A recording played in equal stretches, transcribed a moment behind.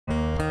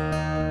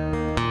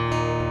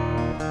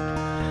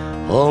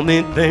Oh,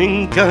 me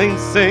think I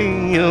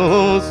say a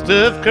host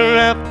of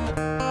crap,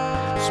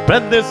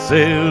 spread their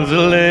sails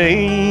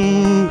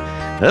alay,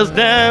 as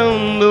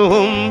down the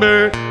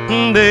Humber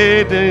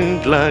they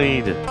did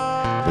glide,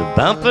 the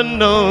Bamford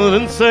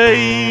Northern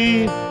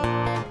Sea.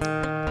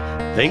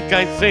 Think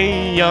I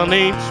see on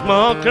each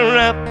small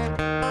craft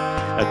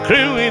a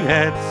crew in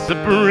hats of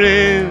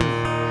brave,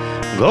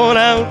 going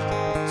out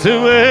to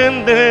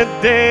earn their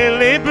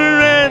daily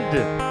bread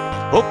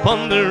up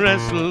on the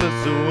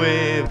restless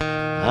wave.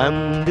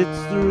 And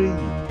it's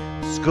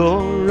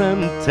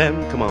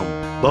 70, come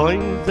on,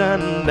 boys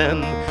and men,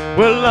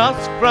 we're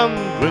lost from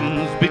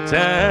Grimsby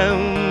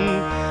town,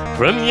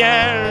 from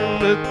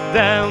Yarmouth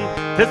down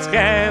to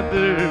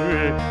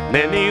Scarborough,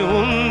 many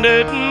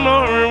hundred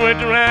more were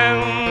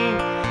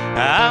drowned.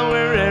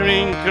 Our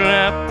herring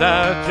craft,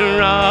 our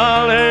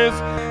trawlers,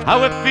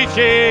 our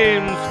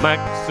fishing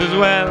smacks as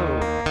well,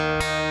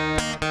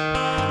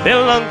 they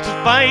long to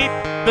fight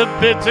the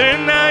bitter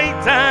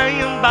night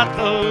and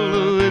battle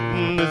the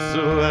witness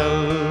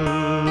well.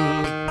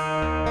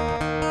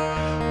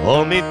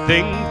 Oh, me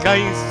think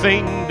I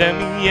sing them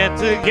yet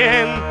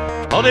again,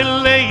 oh, they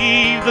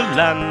leave the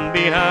land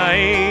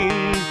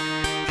behind,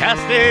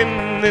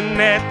 casting the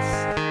nets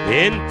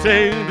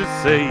into the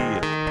sea,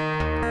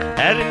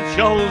 herring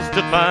shoals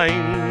to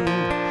find.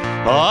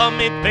 Oh,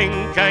 me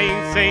think I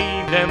see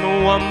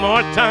them one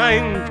more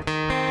time,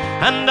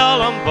 and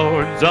all on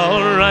board's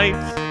all right,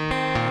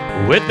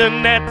 with the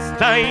nets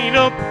tied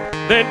up,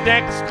 the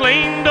decks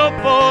cleaned up,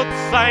 both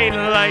side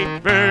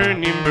light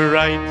burning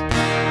bright.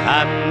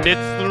 And it's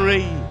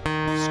 70,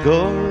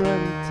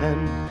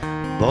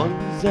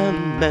 boys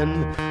and men,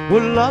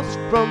 were lost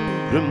from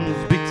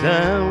Grimsby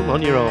town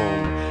on your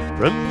own,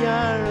 from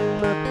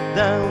Yarmouth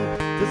down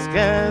to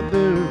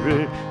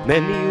Scarborough,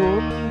 many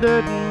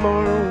hundred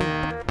more.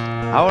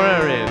 Our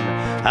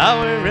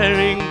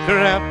herring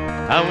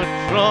craft, our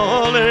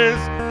trawlers,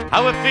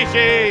 our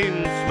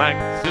fishing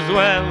smacks as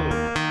well,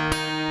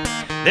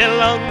 they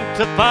long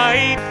to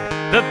fight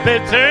the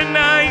bitter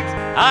night,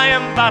 I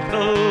am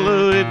battle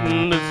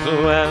witness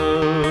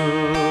well.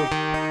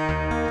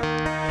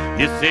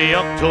 You see,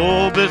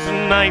 October's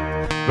night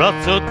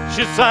brought such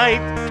a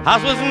sight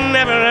as was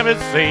never ever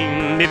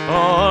seen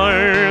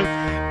before.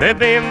 There'd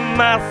be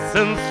masts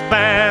and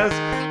spars,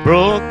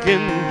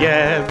 broken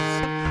gaffs,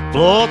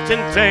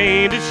 floating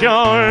to the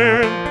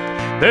shore.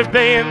 There'd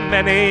be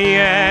many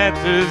heads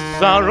of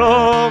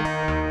sorrow,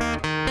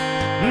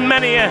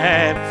 many a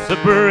head's a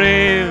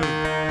brave.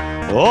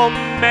 Oh,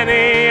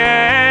 many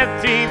a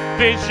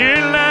fisher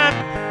lad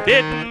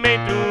didn't make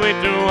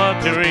it to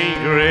watery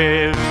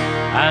grave.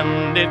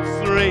 And it's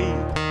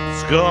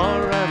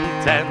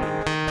 70,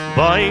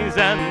 boys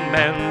and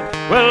men,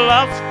 were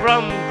lost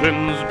from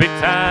Grimsby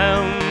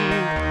town,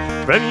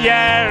 from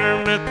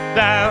Yarmouth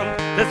down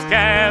to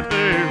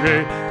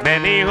Scarborough,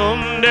 many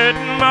hundred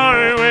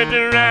more were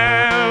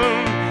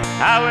drowned.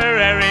 Our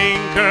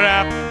herring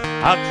craft,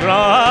 our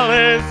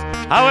trawlers,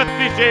 our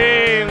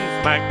fishing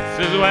smacks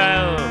as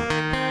well,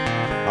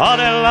 all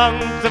they long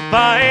to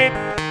fight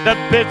the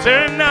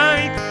bitter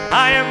night,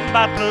 I am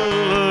battle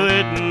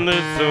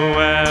witness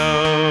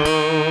well.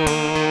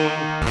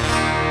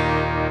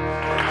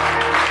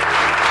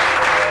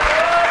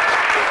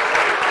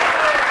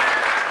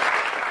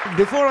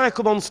 Before I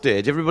come on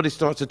stage, everybody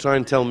starts to try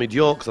and tell me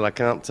jokes that I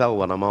can't tell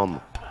when I'm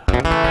on.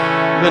 You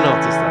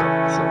notice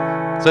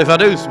that? So if I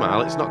do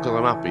smile, it's not because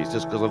I'm happy, it's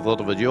just because I've thought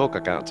of a joke I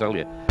can't tell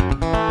you.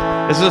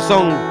 This is a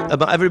song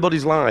about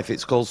everybody's life.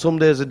 It's called Some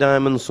Days a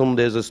Diamond, Some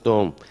Days a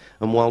Stone.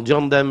 And while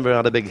John Denver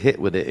had a big hit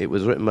with it, it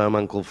was written by a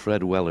man called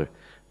Fred Weller.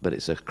 But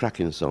it's a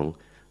cracking song,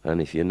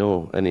 and if you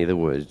know any of the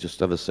words, just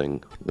have a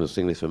sing. I'm going to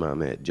sing this for my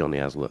mate, Johnny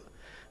Hazlitt,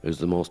 who's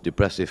the most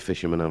depressive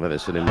fisherman I've ever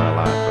seen in my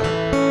life.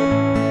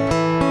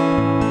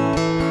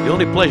 The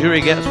only pleasure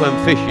he gets when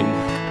fishing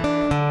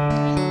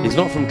is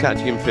not from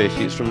catching fish,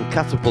 it's from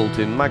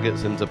catapulting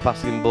maggots into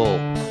passing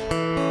boats.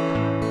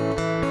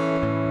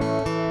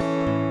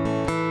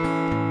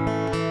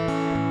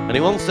 And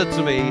he once said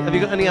to me, have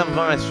you got any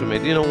advice for me?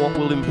 Do you know what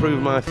will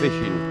improve my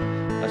fishing?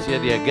 I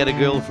said, yeah, get a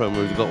girlfriend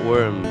who's got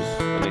worms.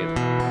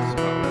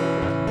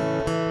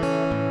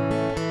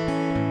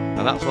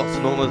 And that's what's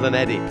known as an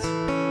edit.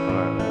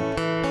 Right now.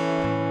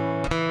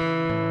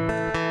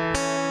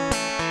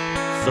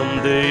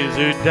 Some days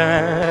are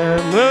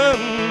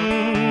diamonds,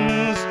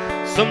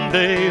 some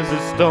days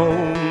are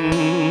stone,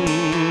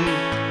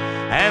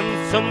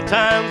 and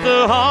sometimes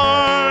the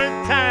hard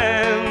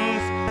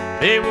times,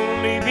 they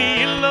won't leave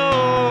me alone.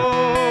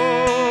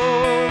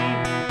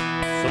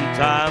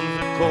 Sometimes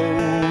the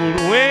cold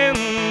wind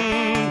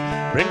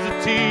brings a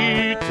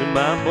tear to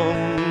my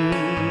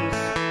bones.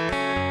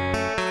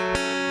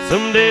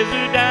 Some days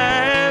are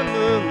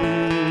diamonds,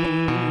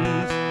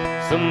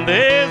 some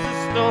days are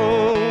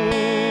stone.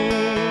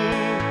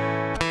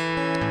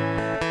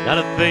 Not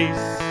a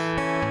face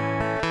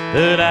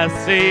that I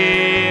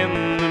see in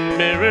the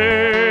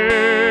mirror,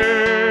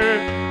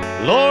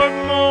 Lord,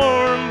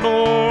 more and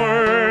more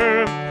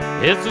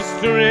it's a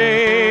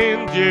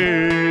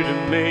stranger to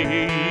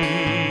me.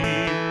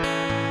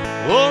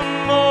 Oh,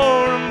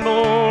 more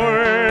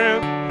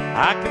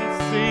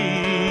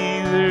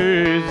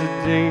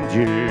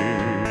danger.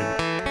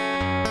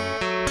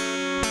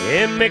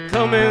 It may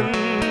come in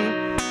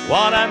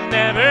what I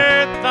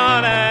never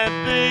thought I'd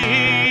be.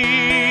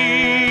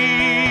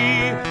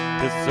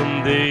 'Cause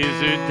some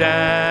days are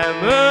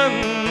diamonds,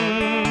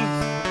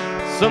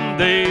 some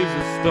days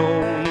are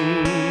stone.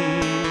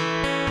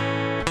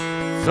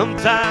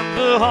 Sometimes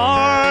the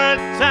hard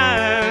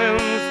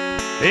times,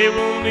 they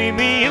won't leave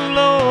me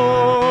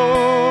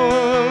alone.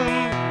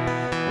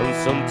 And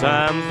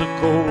sometimes the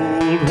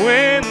cold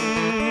wind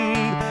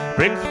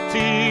brings a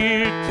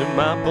tear to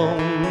my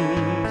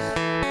bones.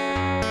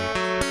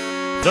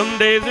 Some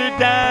days are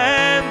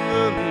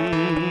diamonds,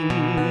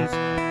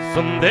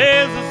 some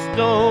days are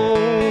stone.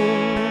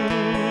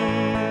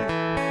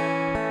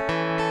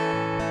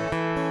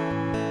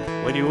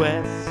 When you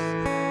ask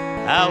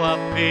how I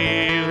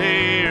feel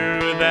here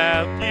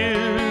without you,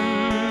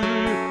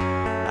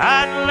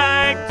 I'd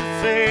like to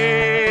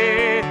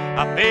say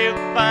I feel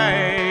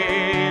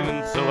fine,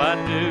 and so I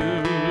do.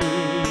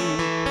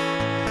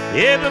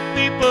 Yeah, but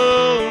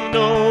people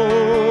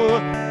know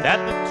that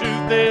the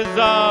truth is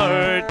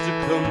hard to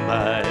come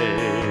by.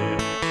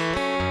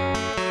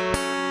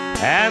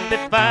 And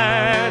if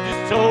I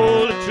just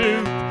told the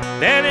truth,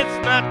 then it's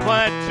not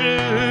quite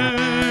true.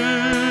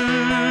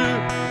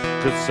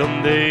 'Cause some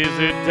days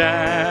are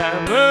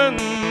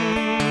diamonds,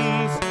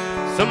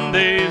 some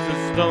days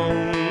are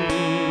stone.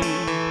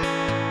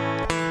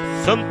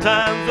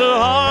 Sometimes the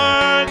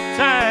hard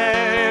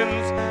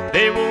times,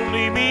 they won't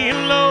leave me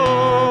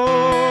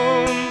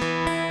alone.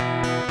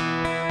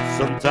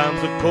 Sometimes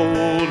the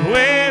cold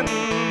wind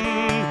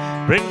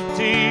brings a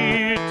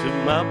tear to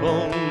my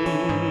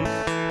bones.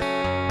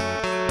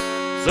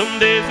 Some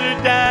days are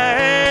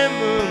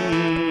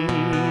diamonds,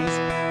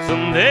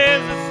 some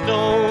days are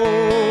stone.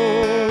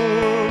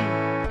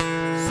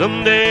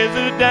 Some days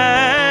are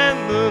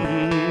diamonds,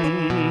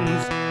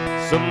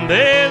 some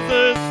days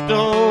are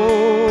stone.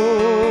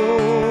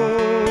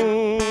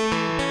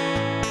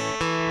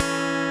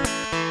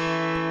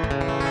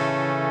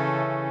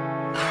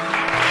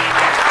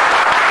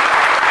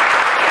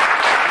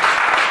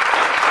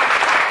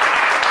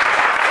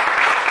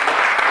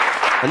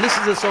 And this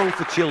is a song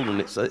for children.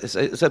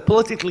 It's a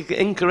politically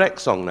incorrect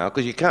song now,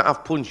 because you can't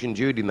have Punch and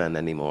Judy men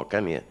anymore,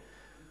 can you?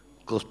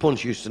 Because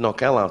Punch used to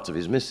knock hell out of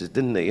his missus,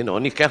 didn't he? You know,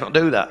 and you can't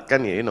do that,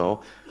 can you? You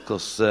know,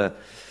 because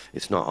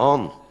it's not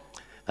on.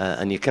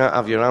 And you can't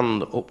have your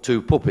hand up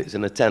two puppets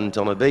in a tent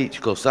on a beach,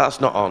 because that's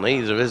not on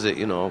either, is it?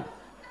 You know,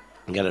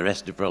 you get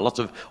arrested for a lot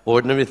of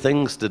ordinary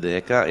things today,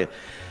 can't you?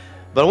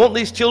 But I want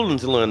these children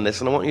to learn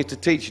this, and I want you to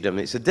teach them.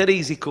 It's a dead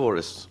easy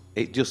chorus.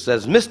 It just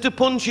says, Mr.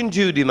 Punch and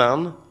Judy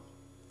man,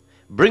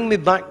 bring me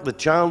back the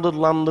childhood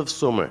land of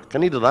summer.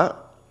 Can you do that?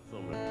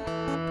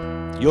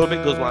 Your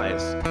bit goes like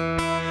this.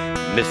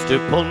 Mr.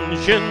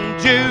 Punch and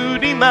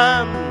Judy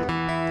man,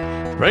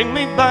 bring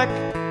me back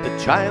the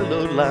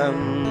childhood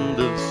land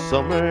of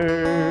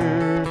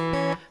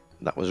summer.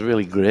 That was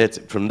really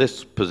great. From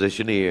this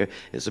position here,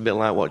 it's a bit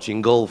like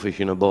watching goldfish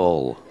in a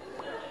bowl.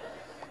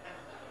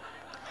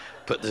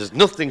 But there's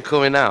nothing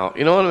coming out,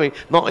 you know what I mean?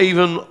 Not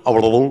even,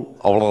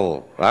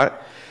 right?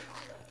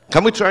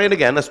 Can we try it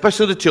again,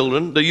 especially the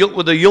children,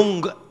 with the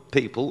young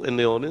people in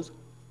the audience?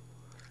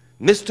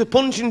 Mr.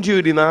 Punch and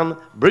Judy man,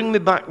 bring me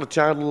back the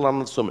childhood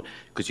land of summer.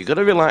 Because you've got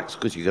to relax,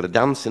 because you've got to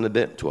dance in a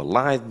bit to a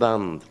live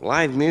band.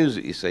 Live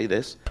music, you see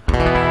this?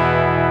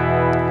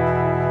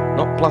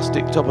 Not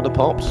plastic top of the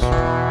pops.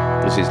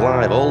 This is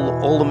live.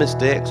 All the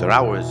mistakes are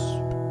ours.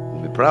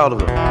 We'll be proud of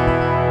them.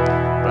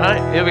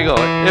 Right, here we go.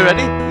 You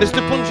ready?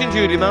 Mr. Punch and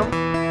Judy man.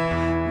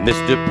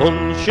 Mr.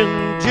 Punch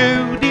and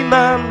Judy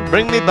man,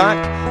 bring me back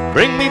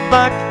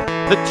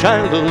the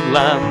childhood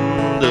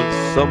land of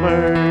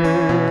summer.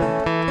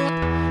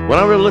 When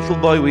I was a little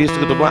boy, we used to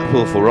go to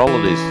Blackpool for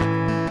holidays.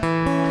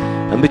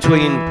 And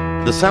between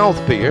the South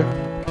Pier,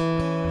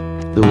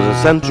 there was a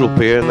Central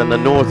Pier and then a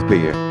North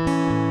Pier.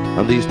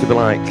 And there used to be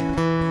like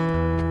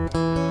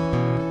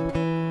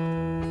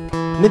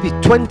maybe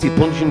 20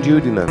 Punch and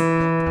Judy men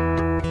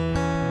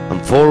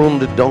and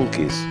 400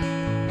 donkeys.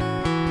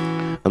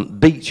 And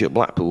beach at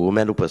Blackpool were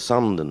made up of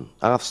sand,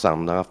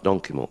 half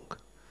donkey muck.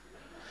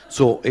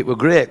 So it were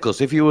great, because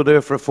if you were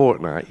there for a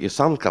fortnight, your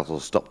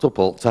sandcastles stopped up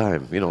all the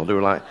time. You know, they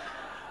were like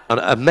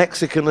a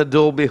Mexican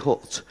adobe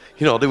hut.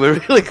 You know, they were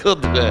really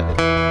good there.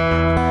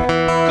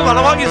 Come on,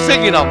 I want you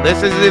singing on this.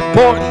 This is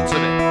important to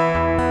me.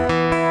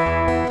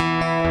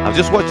 I've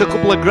just watched a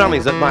couple of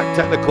grannies that might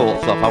take the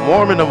coats off. I'm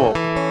warming them up.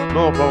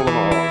 No problem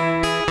at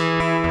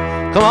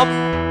all. Come on.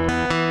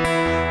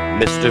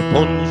 Mr.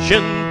 Punch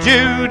and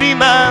Judy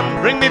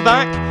man, bring me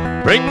back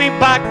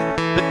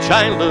the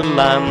childhood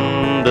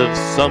land of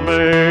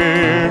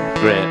summer.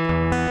 Great.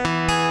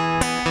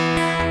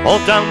 All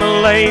down the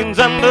lanes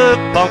and the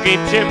foggy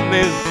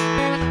chimneys,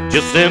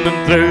 just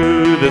skimming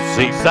through the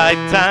seaside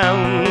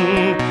town.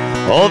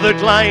 Over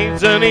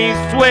glides an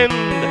east wind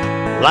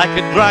like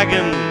a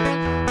dragon,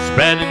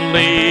 spreading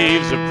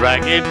leaves of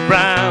ragged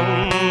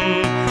brown.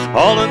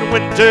 All in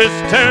winter's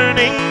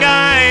turning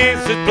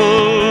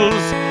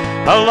icicles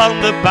along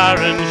the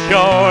barren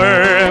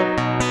shore.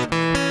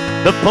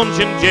 The Punch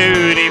and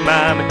Judy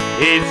man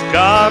is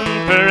gone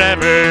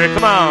forever.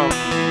 Come on,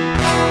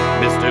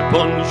 Mr.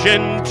 Punch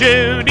and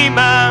Judy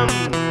man,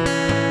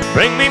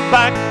 bring me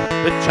back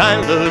the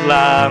childhood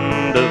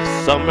land of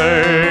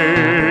summer.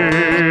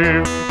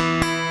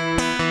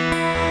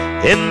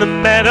 In the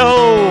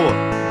meadow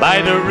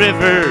by the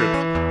river,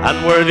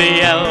 and where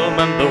the elm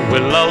and the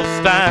willow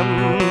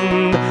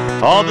stand,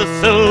 all the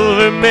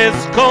silver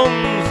mist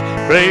comes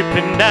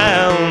creeping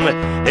down,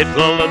 it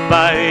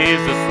lullabies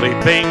the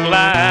sleeping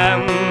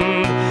land.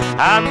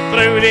 And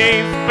through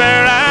these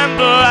bare and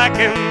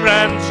blackened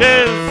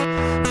branches,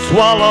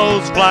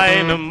 swallows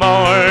fly no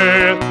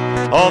more.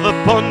 Oh, the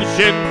Punch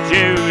and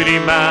Judy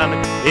man,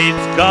 he's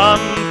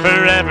gone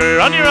forever.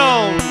 On your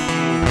own,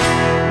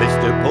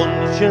 Mr.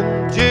 Punch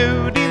and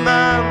Judy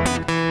man,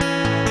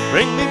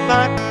 bring me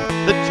back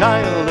the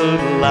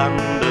childhood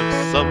land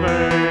of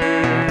summer.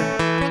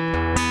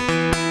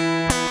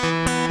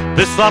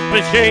 The slot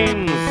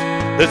machines,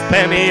 there's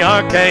penny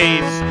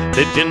arcades,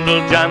 the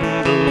jindle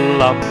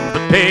jandle on the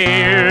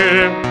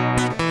pier.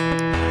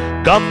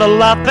 Gone the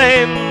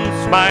laughing,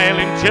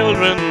 smiling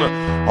children,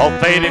 all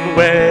fading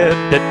with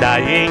the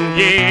dying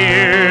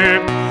year.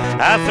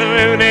 As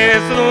soon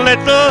as the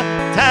little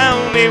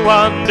town he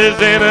wanders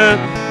in a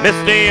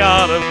misty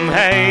autumn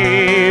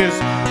haze,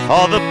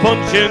 oh, the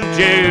Punch and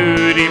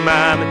Judy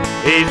man,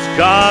 he's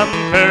gone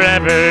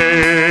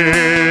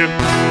forever.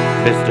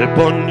 Mr.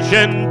 Punch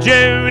and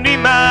Judy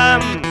man,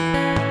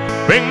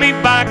 bring me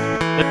back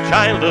the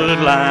childhood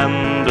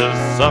land of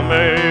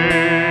summer.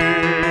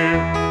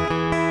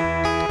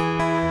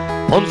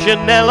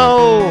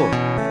 Punchinello,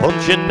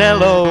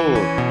 Punchinello,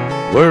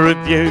 where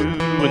have you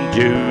and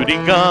Judy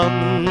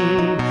gone?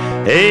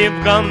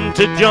 They've gone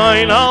to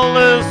join all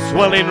the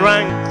swelling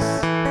ranks,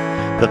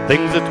 the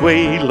things that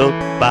we look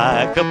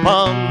back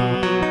upon.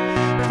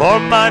 For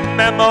my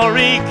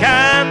memory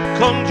can't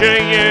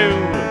conjure you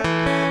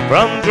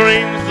from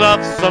dreams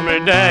of summer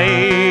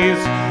days.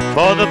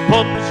 For the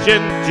Punch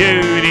and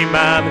Judy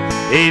man,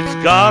 he's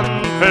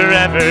gone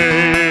forever.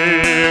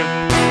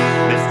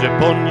 Mr.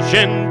 Punch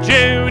and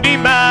Judy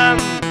man,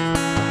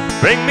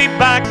 bring me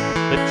back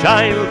the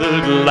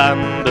childhood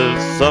land of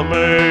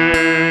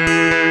summer.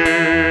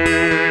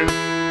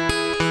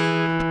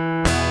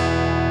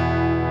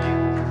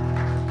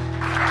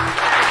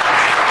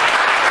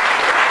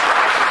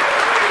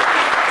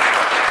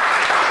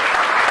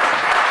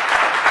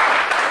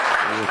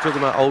 Talking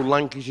about old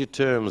Lancashire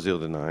terms the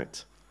other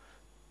night,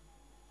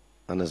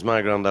 and as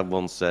my granddad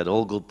once said,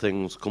 all good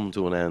things come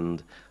to an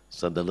end,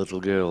 said the little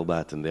girl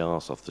biting the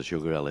arse off the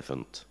sugar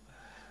elephant.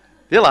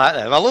 You like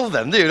them? I love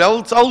them, dude.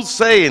 Old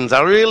sayings.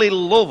 I really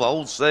love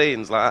old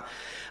sayings like that.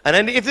 And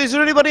then, if there's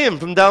anybody in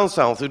from down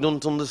south who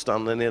doesn't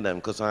understand any of them,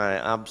 because I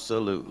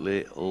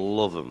absolutely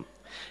love them.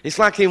 It's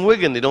like in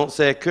Wigan, they don't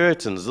say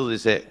curtains, do they?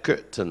 Say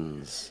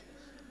curtains.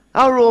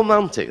 How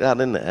romantic that,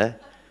 isn't it? Eh?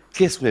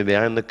 Kiss me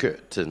behind the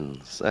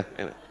curtains.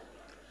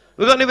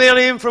 We got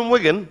anybody in from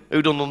Wigan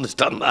who don't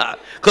understand that?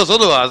 Because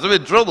otherwise they're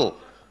in trouble.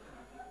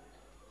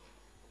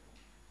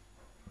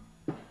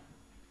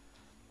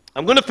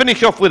 I'm going to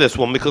finish off with this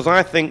one because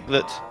I think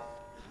that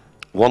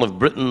one of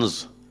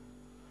Britain's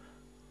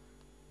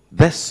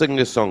best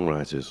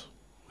singer-songwriters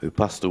who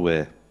passed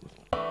away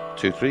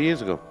 2-3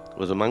 years ago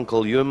was a man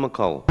called Ewan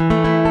MacColl.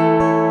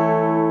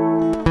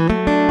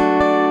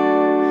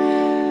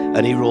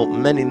 And he wrote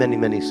many, many,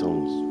 many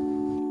songs.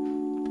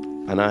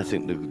 And I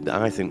think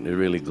they're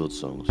really good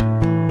songs.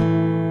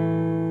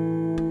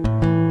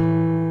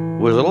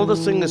 Whereas a lot of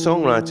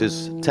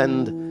singer-songwriters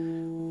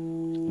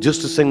tend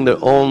just to sing their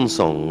own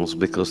songs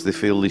because they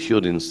feel they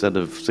should, instead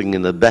of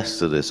singing the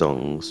best of their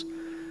songs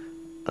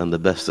and the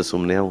best of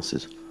somebody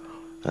else's.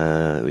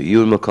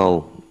 Ewan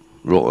MacColl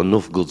wrote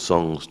enough good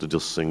songs to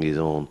just sing his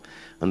own.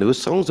 And there were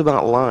songs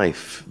about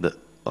life that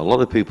a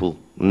lot of people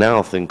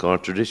now think are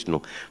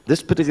traditional.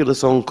 This particular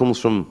song comes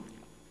from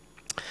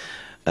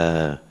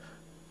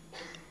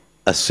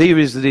a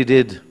series that he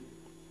did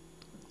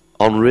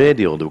on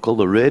radio. They were called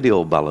the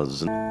Radio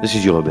Ballads. And this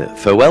is your bit.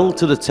 Farewell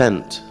to the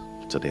tent,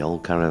 to the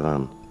old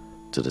caravan,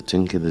 to the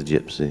Tinker the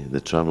Gypsy,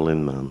 the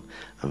travelling man,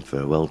 and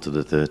farewell to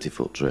the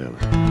 30-foot trailer.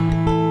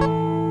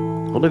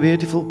 What a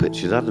beautiful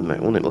picture that had, mate,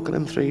 wasn't it? Look at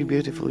them three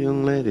beautiful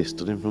young ladies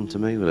stood in front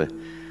of me with a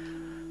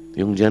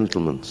young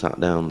gentleman sat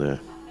down there.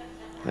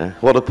 Yeah?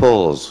 What a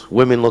pose.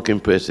 Women looking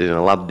pretty and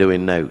a lad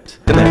doing note.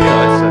 That's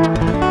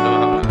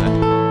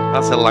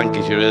a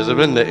Lancashireism,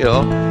 isn't it, you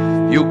know?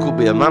 You could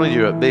be a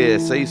manager at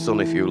BAC, son,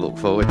 if you look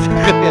forward to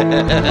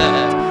it.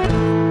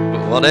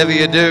 But whatever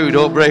you do,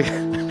 don't break...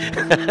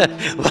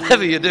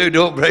 whatever you do,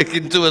 don't break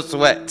into a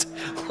sweat.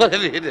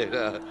 Whatever you do.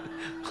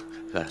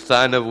 A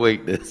sign of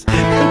weakness.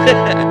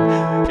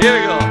 Here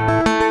we go.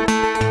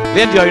 Have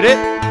you enjoyed it?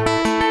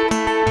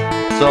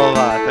 So have I,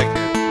 thank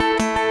you.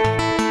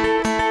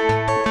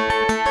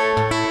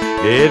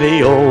 Yeah,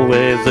 there's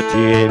always a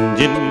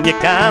changing you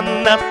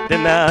cannot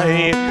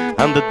deny,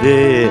 and the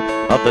day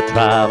of the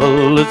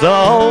travel is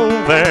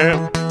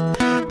over.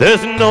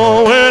 There's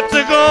nowhere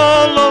to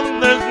go,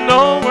 love, there's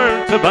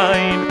nowhere to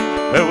bide.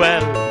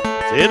 Farewell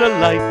to the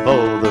life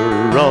of the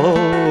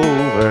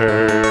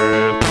over.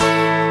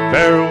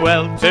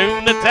 Farewell to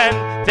the tent,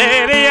 to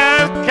the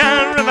out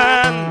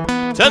caravan,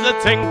 to the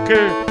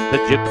tinker, the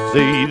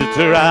gypsy, the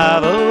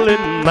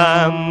travelling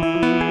man.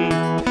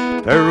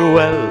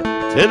 Farewell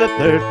to the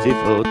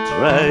 30-foot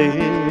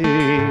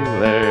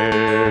trailer.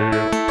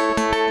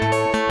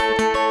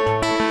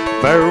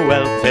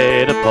 Farewell to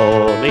the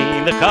pony,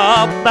 the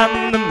cob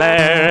and the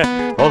mare,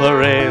 for the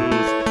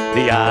reins,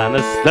 the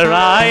harness, they're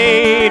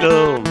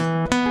idle.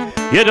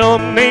 You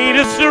don't need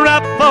a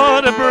strap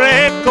for to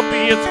break up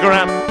your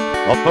scrap.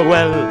 Oh,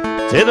 farewell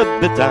to the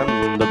bit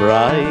and the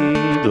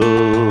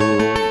bridle.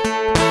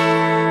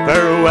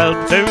 Farewell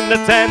to the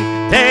tent,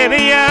 to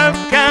the out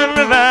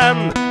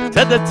caravan,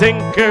 to the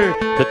tinker,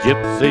 the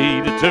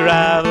gypsy, the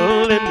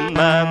travelling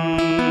man.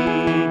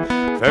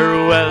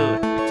 Farewell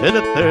to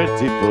the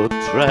 30-foot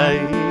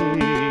trailer.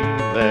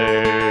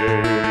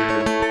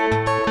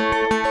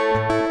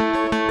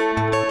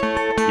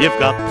 You've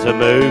got to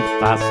move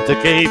fast to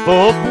keep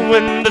up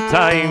with the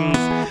times,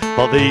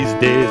 for these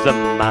days a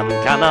man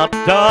cannot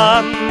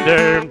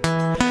wander.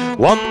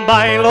 One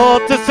bylaw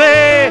to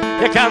say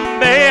you can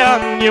be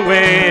on your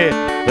way,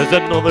 there's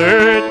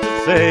another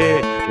to say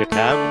you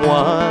can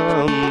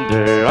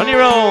wander on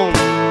your own.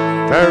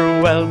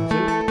 Farewell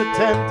to the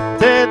tent,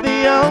 to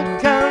the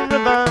old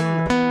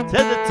caravan, to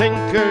the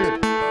tinker,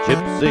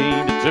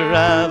 gypsy, the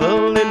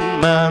travelling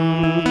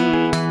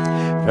man.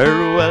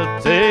 Farewell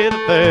to the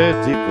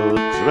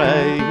 30-foot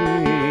trailer.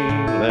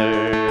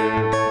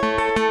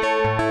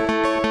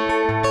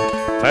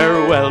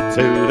 Farewell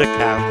to the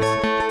cant,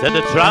 to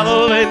the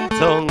travelling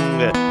tongue.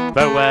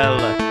 Farewell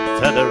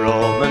to the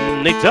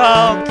Romany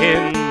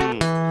talking,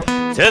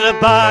 to the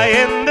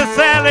buying, the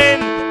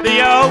selling,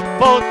 the old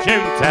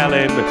fortune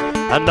telling,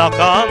 and knock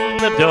on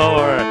the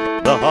door,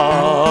 the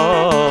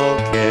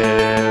hawking.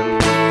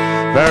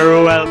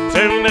 Farewell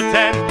to the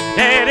tent,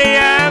 to the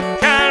out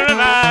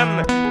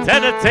caravan, to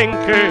the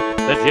tinker,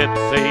 the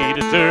gypsy,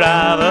 the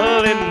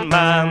travelling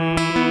man.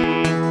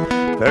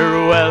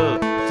 Farewell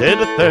to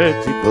the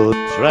 30-foot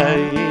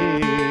trailer.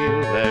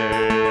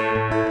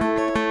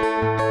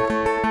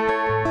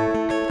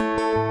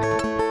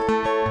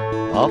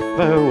 Oh,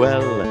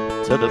 farewell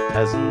to the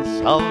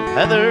peasants of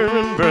heather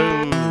and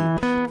broom.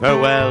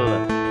 Farewell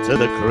to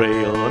the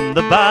creel and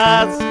the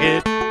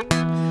basket,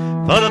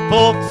 for the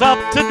folks of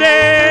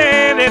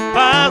today, they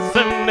pass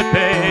and they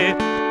pay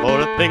for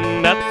a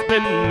thing that's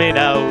been made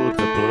out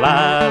of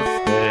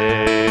plastic.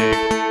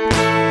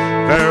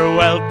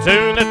 Farewell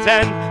to the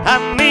tent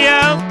and the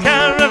out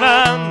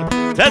caravan,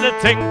 to the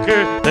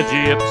tinker, the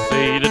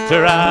gypsy, the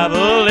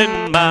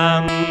travelling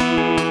man.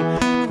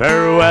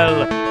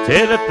 Farewell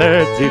to the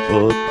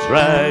 30-foot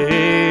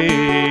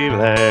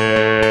trailer.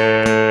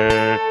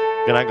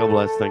 Good night, God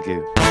bless, thank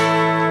you.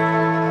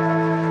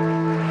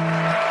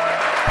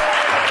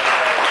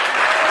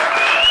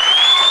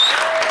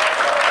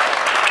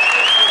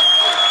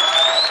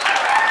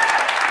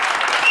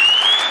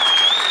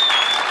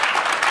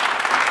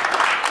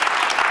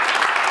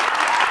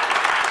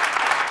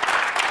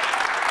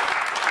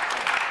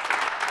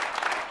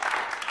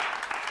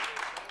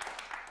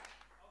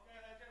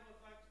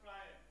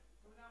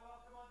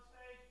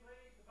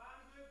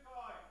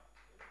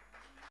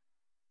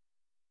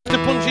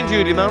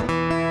 Judy man,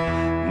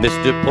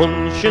 Mr.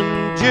 Punch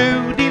and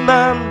Judy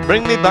man,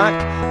 bring me back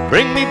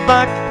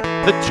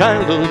the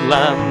childhood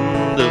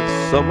land of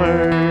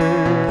summer.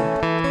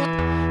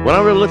 When I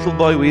was a little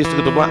boy, we used to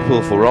go to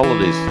Blackpool for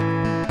holidays,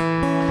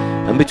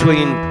 and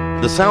between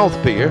the South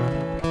Pier,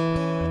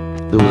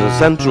 there was a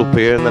Central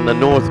Pier and then the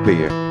North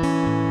Pier,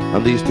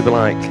 and there used to be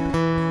like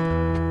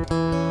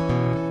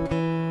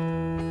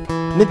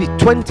maybe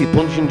 20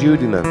 Punch and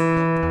Judy men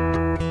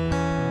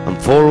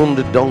and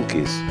 400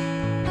 donkeys.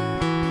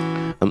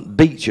 And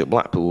beach at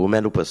Blackpool were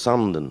made up of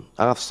sand,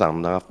 half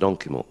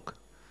donkey muck.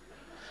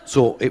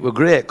 So it were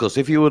great, because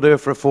if you were there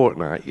for a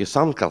fortnight, your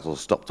sandcastles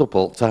stopped up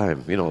all the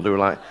time. You know, they were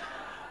like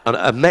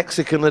a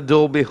Mexican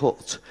adobe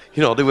hut.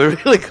 You know, they were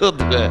really good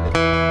there.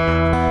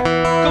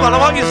 Come on, I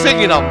want you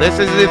singing on this.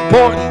 This is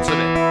important to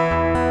me.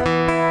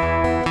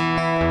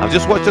 I've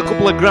just watched a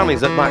couple of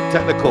grannies that might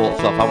take the coats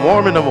off. I'm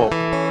warming them up.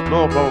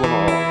 No problem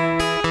at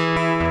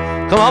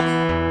all. Come on.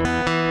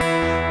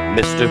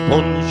 Mr.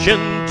 Punch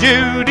and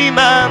Judy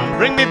man,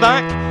 bring me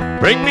back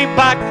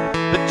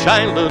the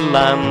childhood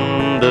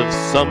land of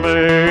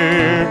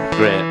summer.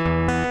 Great.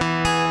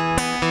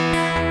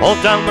 All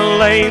down the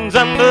lanes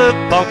and the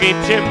foggy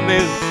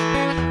chimneys,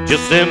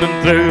 just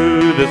skimming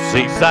through the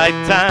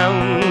seaside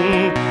town.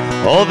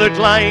 Oh, there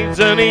glides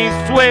an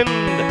east wind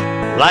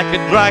like a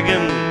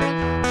dragon,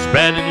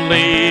 spreading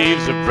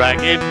leaves of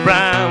ragged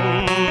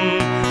brown.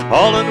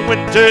 All in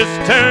winter's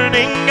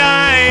turning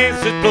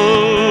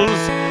icicles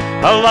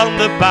along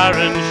the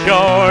barren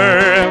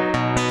shore.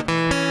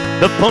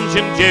 The Punch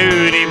and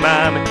Judy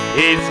man,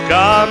 he's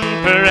gone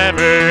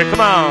forever.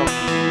 Come on,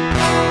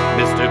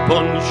 Mr.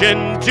 Punch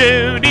and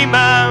Judy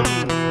man,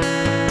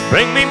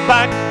 bring me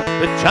back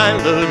the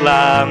childhood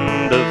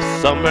land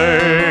of summer.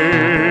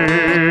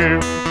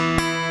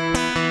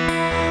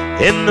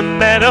 In the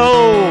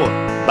meadow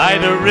by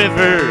the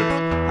river,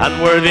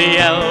 and where the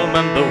elm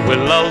and the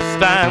willow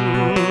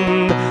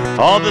stand,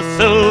 all the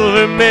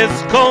silver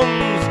mist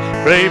comes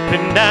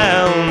creeping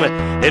down,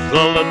 it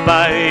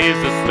lullabies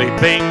the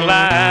sleeping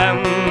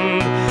land.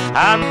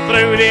 And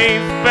through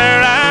these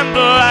bare and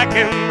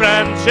blackened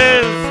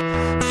branches,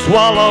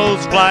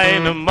 swallows fly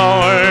no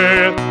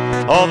more.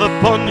 Oh, the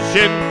Punch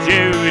and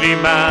Judy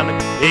man,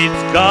 he's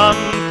gone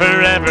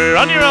forever.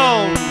 On your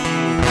own,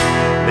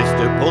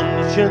 Mr.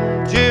 Punch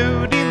and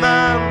Judy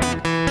man,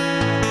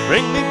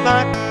 bring me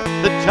back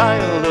the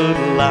childhood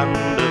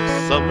land of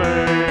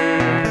summer.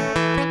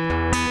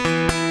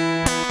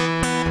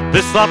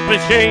 The slot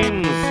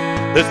machines,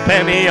 there's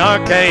penny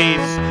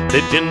arcades,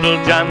 the jingle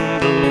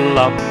jangle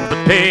on the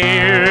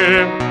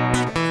pier.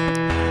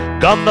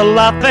 Gone the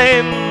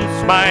laughing,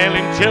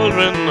 smiling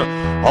children,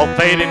 all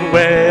fading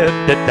with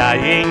the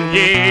dying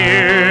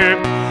year.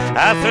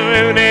 As the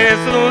moon is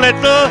a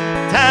little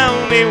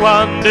town, he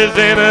wanders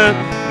in a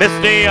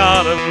misty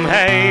autumn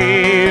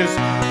haze.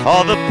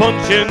 Oh, the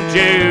Punch and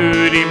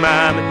Judy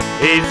man,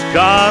 he's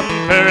gone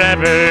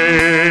forever.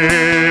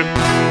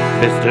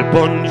 Mr.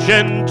 Punch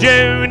and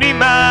Judy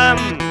man,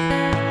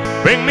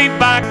 bring me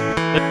back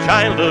the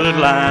childhood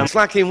land. It's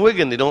like in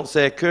Wigan, they don't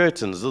say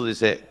curtains, do they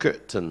say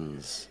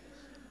curtains?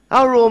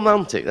 How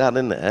romantic that,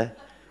 isn't it? Eh?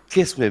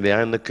 Kiss me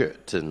behind the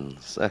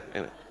curtains.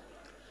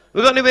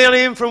 We got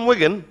anybody in from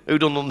Wigan who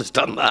don't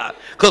understand that?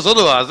 Because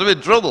otherwise they're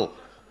in trouble.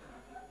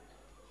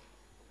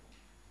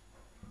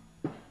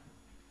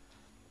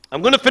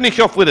 I'm going to finish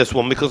off with this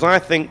one because I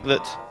think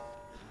that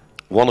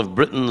one of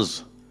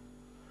Britain's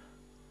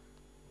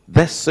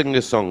best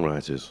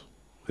singer-songwriters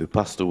who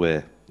passed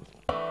away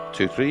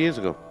 2-3 years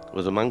ago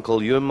was a man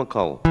called Ewan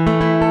MacColl.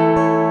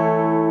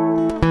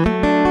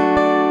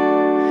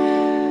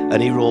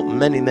 And he wrote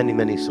many, many,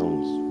 many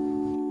songs.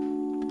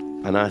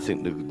 And I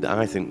think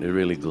they're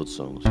really good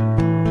songs.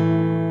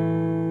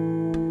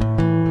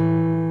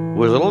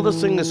 Whereas a lot of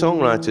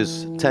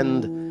singer-songwriters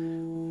tend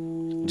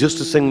just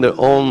to sing their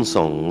own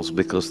songs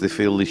because they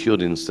feel they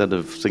should, instead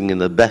of singing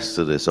the best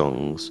of their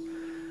songs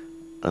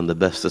and the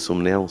best of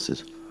somebody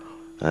else's.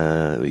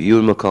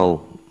 Ewan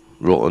MacColl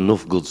wrote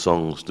enough good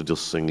songs to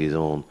just sing his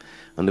own.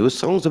 And there were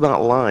songs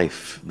about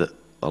life that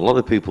a lot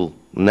of people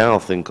now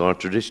think are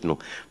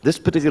traditional. This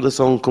particular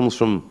song comes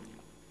from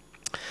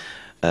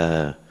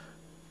a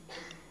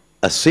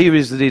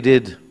series that he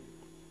did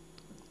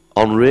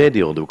on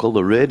radio. They were called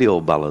the Radio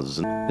Ballads.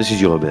 And this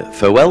is your bit.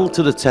 Farewell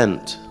to the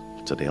tent,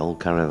 to the old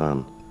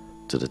caravan,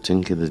 to the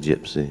tinker, the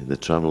gypsy, the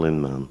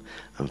travelling man,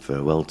 and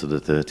farewell to the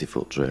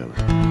 30-foot trailer.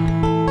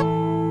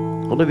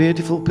 What a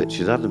beautiful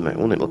picture that would make,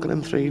 wouldn't it? Look at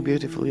them three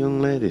beautiful young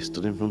ladies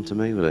stood in front of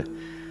me with a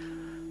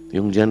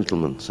young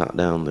gentleman sat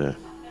down there.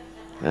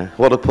 Yeah?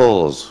 What a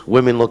pose.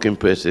 Women looking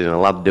pretty and a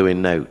lad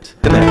doing note.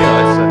 That's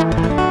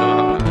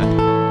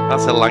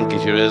a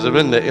Lancashireism,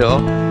 isn't it? You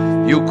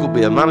know? You could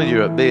be a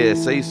manager at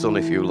BAC, son,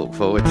 if you look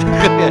forward to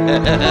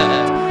it.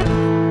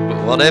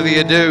 But whatever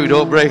you do,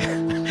 don't break.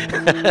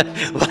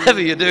 Whatever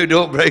you do,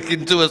 don't break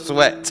into a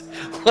sweat.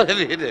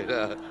 Whatever you do,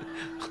 no.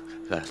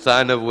 A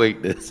sign of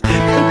weakness.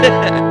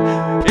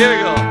 Here we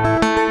go.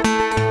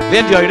 Have you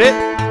enjoyed it?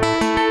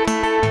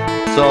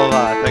 So have I,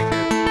 thank you.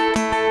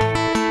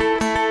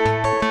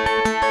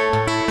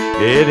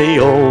 Yeah, they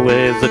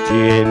always a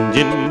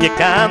changing, you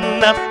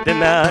cannot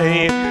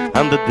deny,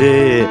 and the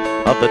day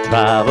of the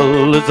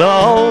travel is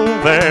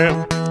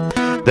over.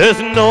 There's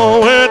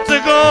nowhere to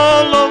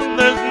go, love,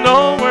 there's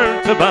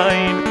nowhere to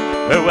bide.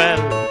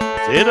 Farewell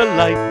to the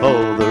life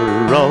of the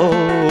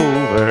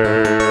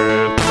rover.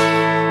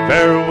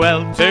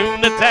 Farewell to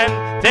the tent,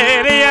 to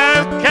the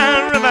young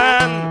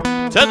caravan,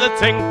 to the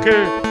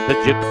tinker, the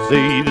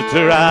gypsy, the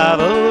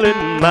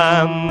travelling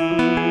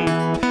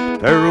man.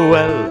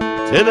 Farewell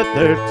to the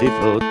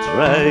 30-foot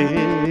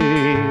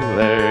trailer.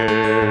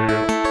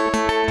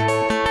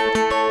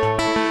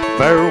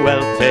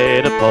 Farewell to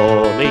the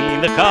pony,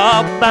 the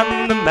cob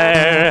and the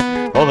mare.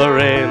 Oh, the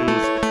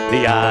reins,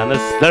 the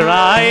honest, they're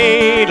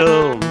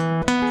idle.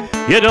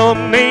 You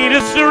don't need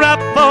a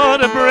strap for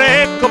to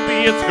break up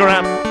your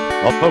scrap.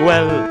 Oh,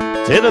 farewell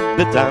to the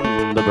bit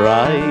and the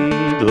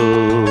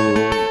bridle.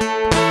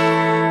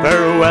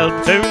 Farewell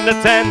to the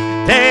tent,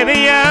 to the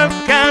young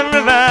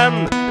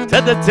caravan,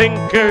 to the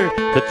tinker,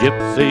 the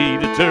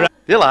gypsy, the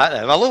You like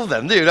them? I love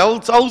them, dude.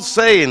 Old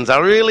sayings. I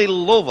really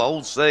love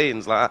old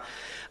sayings like that.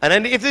 And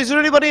then if there's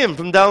anybody in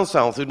from down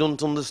south who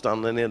doesn't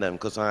understand any of them,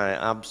 because I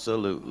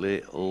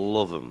absolutely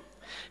love them.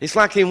 It's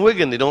like in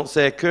Wigan, they don't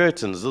say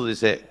curtains, do they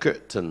say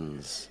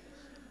curtains?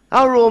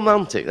 How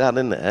romantic that,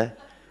 isn't it? Eh?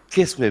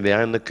 Kiss me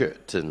behind the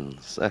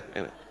curtains.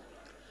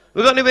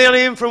 We got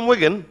anybody in from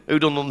Wigan who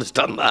don't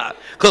understand that?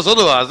 Because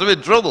otherwise they're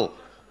in trouble.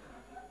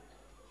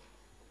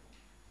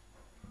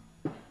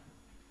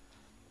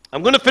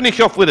 I'm going to finish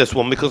off with this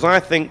one because I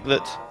think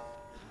that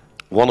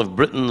one of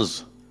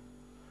Britain's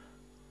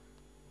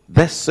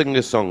best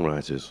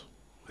singer-songwriters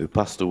who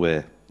passed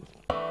away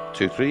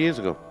 2-3 years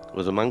ago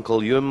was a man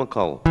called Ewan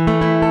MacColl.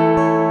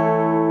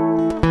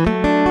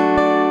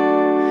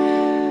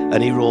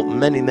 And he wrote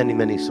many, many,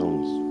 many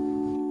songs.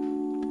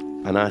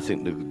 And I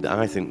think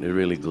they're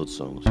really good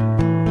songs.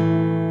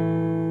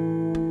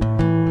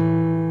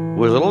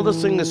 Whereas a lot of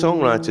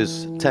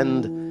singer-songwriters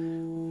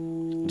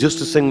tend just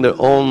to sing their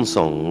own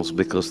songs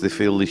because they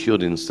feel they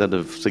should, instead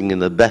of singing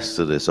the best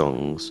of their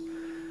songs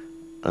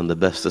and the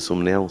best of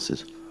somebody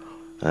else's.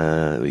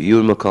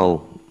 Ewan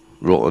MacColl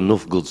wrote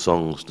enough good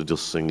songs to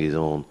just sing his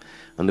own.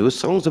 And there were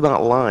songs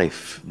about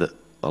life that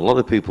a lot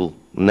of people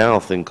now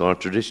think are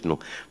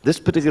traditional. This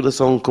particular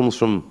song comes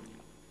from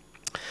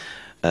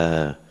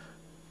a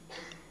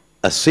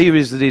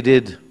series that he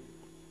did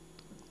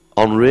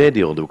on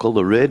radio. They were called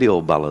the Radio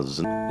Ballads.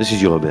 And this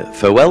is your bit.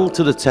 Farewell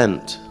to the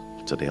tent,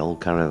 to the old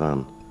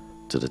caravan,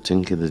 to the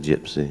tinker, the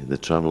gypsy, the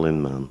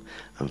travelling man,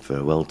 and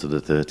farewell to the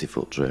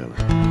 30-foot trailer.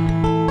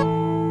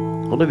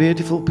 What a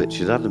beautiful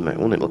picture that would make,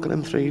 wouldn't it? Look at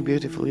them three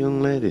beautiful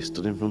young ladies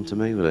stood in front of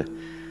me with a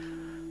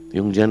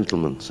young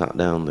gentleman sat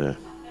down there.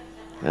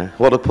 Yeah?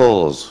 What a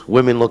pose.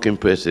 Women looking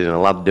pretty and a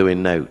lad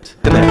doing note.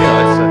 That's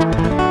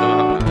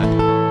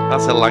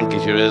a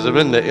Lancashireism,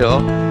 isn't it? You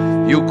know?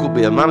 You could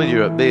be a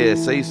manager at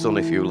BAC, son,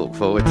 if you look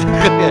forward to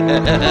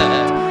it.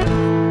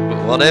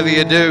 But whatever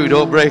you do,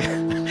 don't break.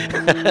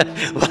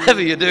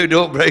 Whatever you do,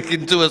 don't break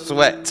into a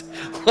sweat.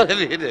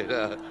 Whatever you do,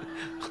 no.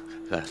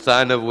 A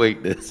sign of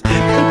weakness.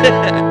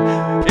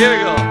 Here we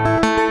go.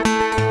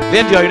 Have you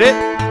enjoyed it?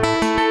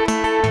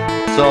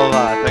 So have I,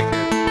 thank you.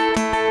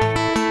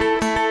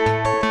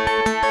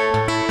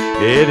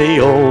 It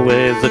ain't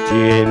always a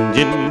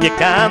changing, you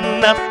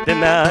cannot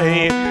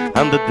deny,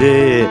 and the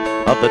day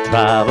of the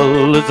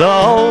travel is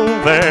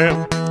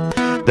over.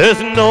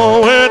 There's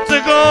nowhere to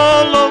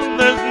go, love,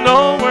 there's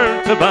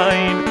nowhere to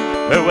bide.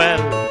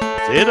 Farewell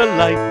to the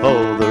life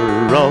of the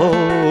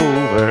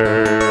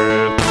rover.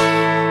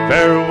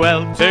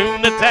 Farewell to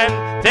the tent,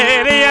 to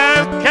the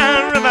old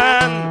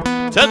caravan,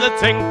 to the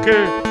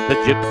tinker, the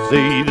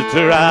gypsy, the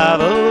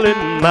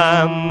travelling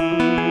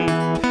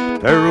man.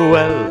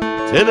 Farewell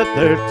to the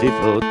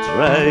 30-foot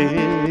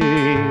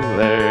trailer.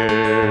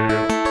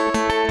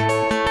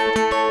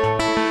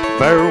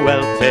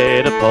 Farewell to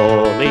the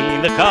pony,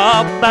 the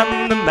cob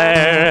and the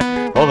mare.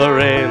 Oh, the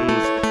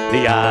reins,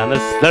 the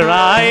honest, they're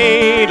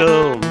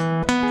idle.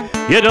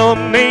 You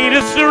don't need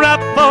a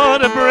strap for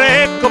to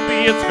break up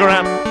your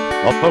scrap.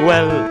 Oh,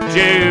 farewell,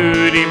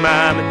 Judy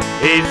man,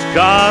 he's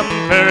gone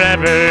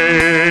forever.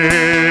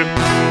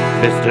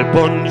 Mr.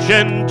 Punch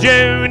and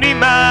Judy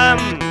man,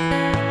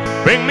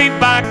 bring me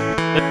back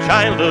the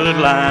childhood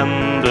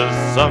land of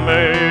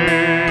summer.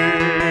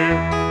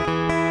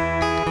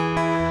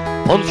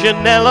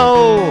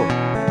 Punchinello,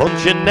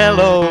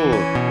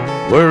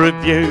 where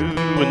have you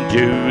and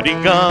Judy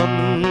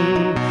gone?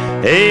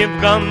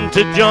 They've gone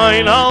to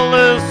join all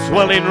the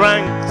swelling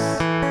ranks,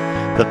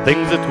 the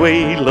things that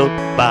we look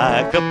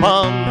back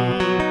upon.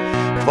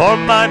 For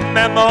my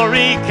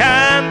memory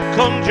can't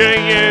conjure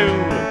you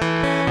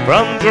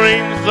from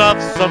dreams of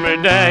summer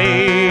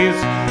days.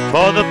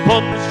 For the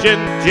Punch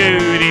and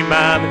Judy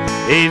man,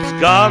 he's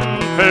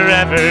gone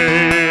forever.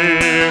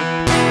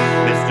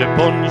 Mr.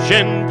 Punch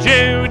and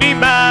Judy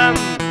man,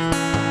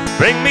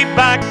 bring me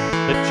back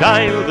the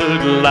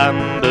childhood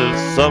land of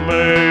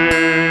summer.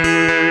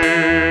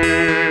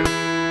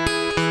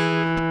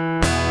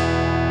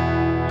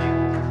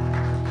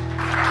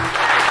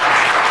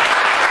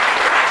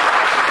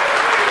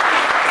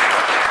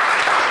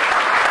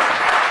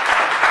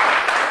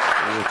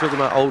 Talking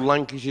about old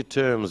Lancashire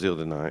terms the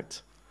other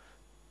night,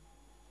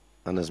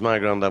 and as my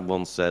granddad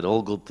once said,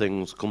 all good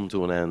things come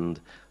to an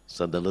end,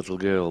 said the little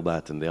girl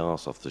biting the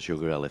arse off the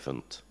sugar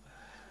elephant.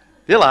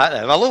 You like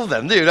them? I love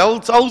them, dude.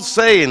 Old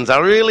sayings. I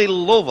really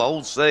love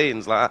old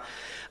sayings like that.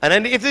 And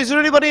then if there's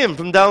anybody in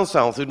from down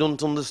south who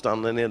doesn't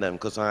understand any of them,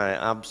 because I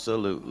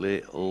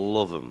absolutely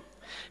love them.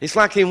 It's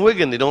like in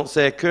Wigan, they don't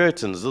say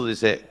curtains, do they?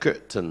 Say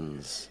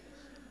curtains.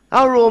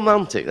 How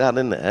romantic that,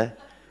 isn't it? Eh?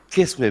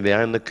 Kiss me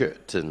behind the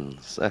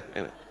curtains.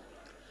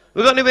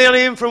 We got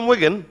anybody in from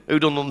Wigan who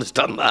don't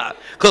understand that?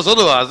 Because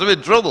otherwise they're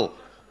in trouble.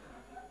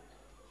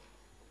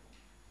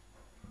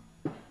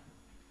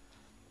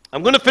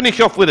 I'm going to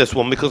finish off with this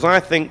one because I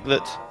think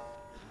that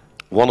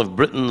one of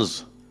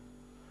Britain's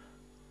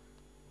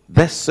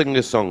best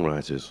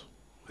singer-songwriters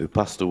who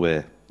passed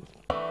away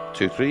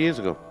 2-3 years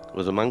ago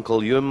was a man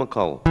called Ewan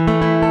MacColl.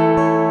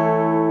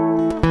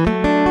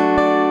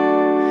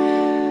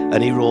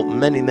 And he wrote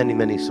many, many,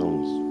 many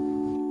songs.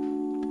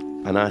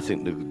 And I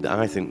think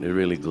they're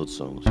really good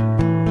songs.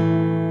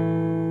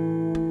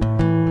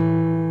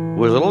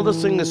 Whereas a lot of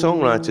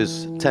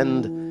singer-songwriters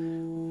tend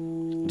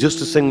just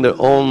to sing their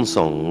own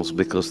songs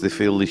because they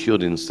feel they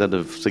should, instead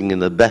of singing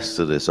the best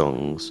of their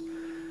songs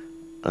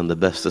and the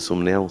best of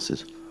somebody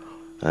else's.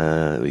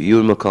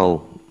 Ewan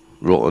MacColl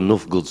wrote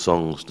enough good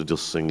songs to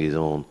just sing his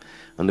own.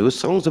 And there were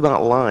songs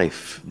about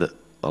life that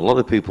a lot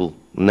of people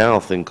now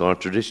think are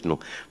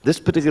traditional. This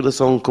particular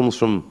song comes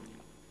from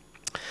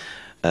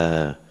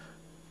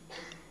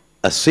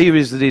a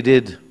series that he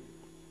did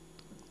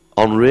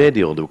on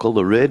radio. They were called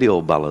the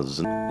Radio Ballads.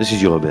 And this is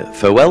your bit.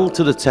 Farewell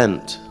to the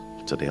tent,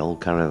 to the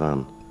old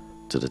caravan,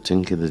 to the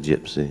tinker, the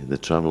gypsy, the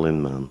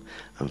travelling man,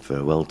 and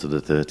farewell to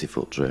the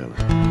 30-foot trailer.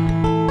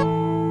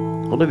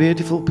 What a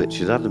beautiful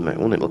pictures, hadn't it?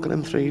 Wasn't it? Look at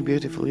them three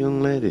beautiful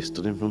young ladies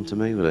stood in front of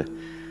me with a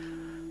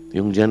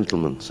young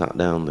gentleman sat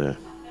down there.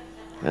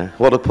 Yeah?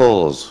 What a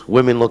pose.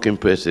 Women looking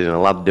pretty and a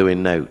lad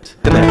doing note.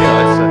 Isn't it,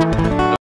 guys?